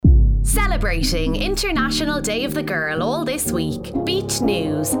Celebrating International Day of the Girl all this week. Beat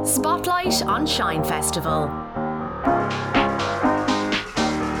News Spotlight on Shine Festival.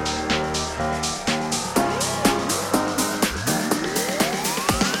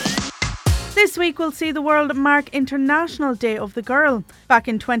 This week will see the world mark International Day of the Girl. Back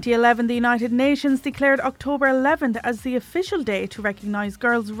in 2011, the United Nations declared October 11th as the official day to recognise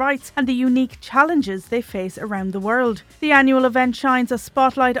girls' rights and the unique challenges they face around the world. The annual event shines a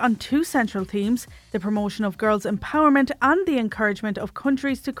spotlight on two central themes: the promotion of girls' empowerment and the encouragement of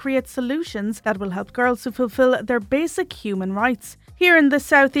countries to create solutions that will help girls to fulfil their basic human rights. Here in the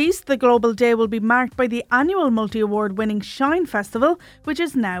southeast, the Global Day will be marked by the annual multi-award winning Shine Festival, which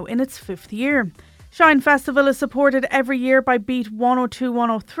is now in its 5th year. Shine Festival is supported every year by Beat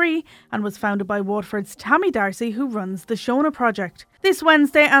 102-103 and was founded by Waterford's Tammy Darcy, who runs the Shona project. This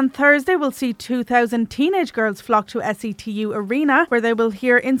Wednesday and Thursday will see 2,000 teenage girls flock to SETU Arena, where they will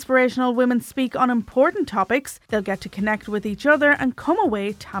hear inspirational women speak on important topics. They'll get to connect with each other and come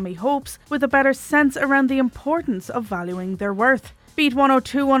away, Tammy hopes, with a better sense around the importance of valuing their worth. Beat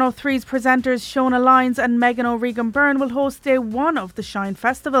 102-103's presenters Shona Lyons and Megan O'Regan-Byrne will host day one of the Shine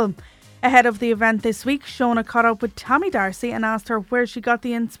Festival. Ahead of the event this week, Shona caught up with Tammy Darcy and asked her where she got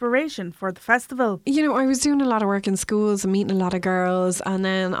the inspiration for the festival. You know, I was doing a lot of work in schools and meeting a lot of girls, and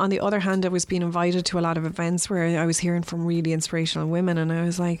then on the other hand I was being invited to a lot of events where I was hearing from really inspirational women, and I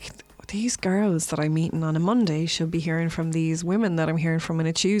was like, these girls that I'm meeting on a Monday should be hearing from these women that I'm hearing from on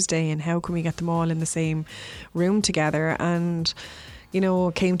a Tuesday, and how can we get them all in the same room together? And you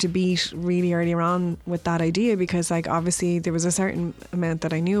know, came to Beat really earlier on with that idea, because like obviously there was a certain amount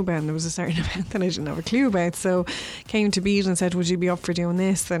that I knew about and there was a certain amount that I didn't have a clue about, so came to Beat and said, would you be up for doing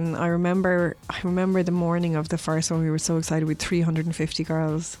this? And I remember the morning of the first one, we were so excited with 350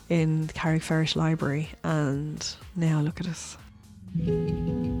 girls in the Carrickferris Library, and now look at us.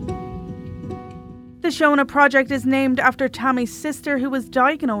 The Shona project is named after Tammy's sister, who was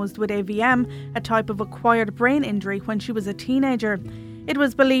diagnosed with AVM, a type of acquired brain injury, when she was a teenager. It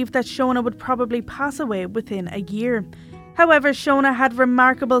was believed that Shona would probably pass away within a year. However, Shona had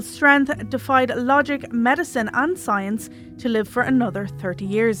remarkable strength, defied logic, medicine and science to live for another 30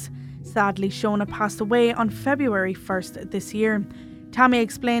 years. Sadly, Shona passed away on February 1st this year. Tammy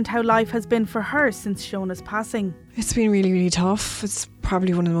explained how life has been for her since Shona's passing. It's been really, really tough. It's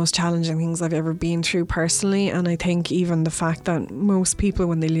probably one of the most challenging things I've ever been through personally, and I think even the fact that most people,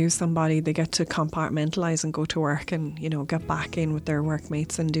 when they lose somebody, they get to compartmentalise and go to work and, you know, get back in with their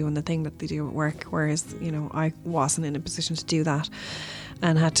workmates and doing the thing that they do at work, whereas, you know, I wasn't in a position to do that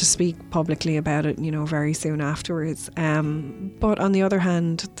and had to speak publicly about it, you know, very soon afterwards. But on the other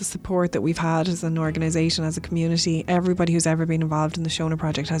hand, the support that we've had as an organisation, as a community, everybody who's ever been involved in the Shona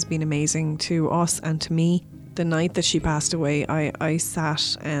project has been amazing to us and to me. The night that she passed away, I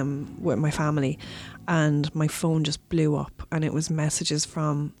sat with my family and my phone just blew up, and it was messages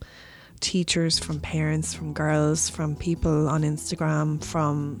from teachers, from parents, from girls, from people on Instagram,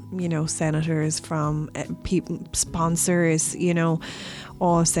 from, you know, senators, from people, sponsors, you know,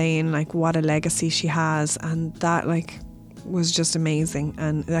 all saying like what a legacy she has, and that like was just amazing.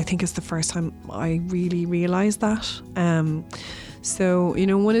 And I think it's the first time I really realised that. So, you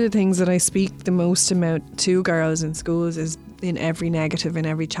know, one of the things that I speak the most about to girls in schools is in every negative, in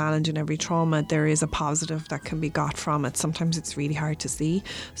every challenge, in every trauma, there is a positive that can be got from it. Sometimes it's really hard to see,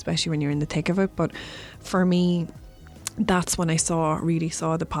 especially when you're in the thick of it. But for me, that's when I really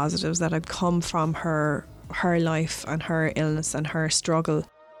saw the positives that had come from her life and her illness and her struggle.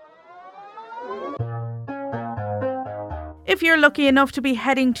 If you're lucky enough to be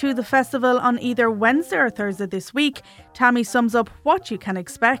heading to the festival on either Wednesday or Thursday this week, Tammy sums up what you can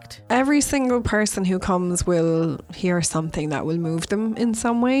expect. Every single person who comes will hear something that will move them in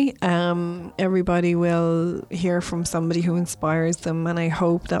some way. Everybody will hear from somebody who inspires them, and I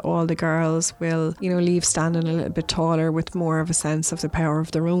hope that all the girls will, you know, leave standing a little bit taller with more of a sense of the power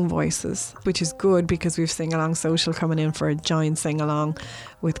of their own voices, which is good because we've Sing Along Social coming in for a giant sing along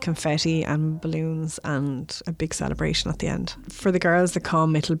with confetti and balloons and a big celebration at the end. For the girls that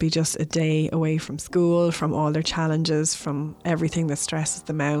come, it'll be just a day away from school, from all their challenges, from everything that stresses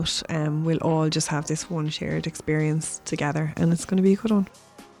them out. We'll all just have this one shared experience together, and it's going to be a good one.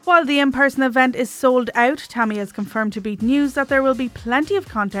 While the in-person event is sold out, Tammy has confirmed to Beat News that there will be plenty of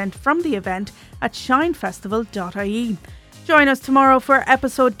content from the event at shinefestival.ie. Join us tomorrow for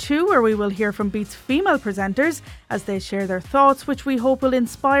episode 2, where we will hear from Beat's female presenters as they share their thoughts, which we hope will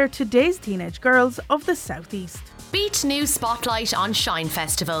inspire today's teenage girls of the Southeast. Beat News Spotlight on Shine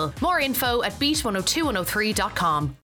Festival. More info at beat102103.com.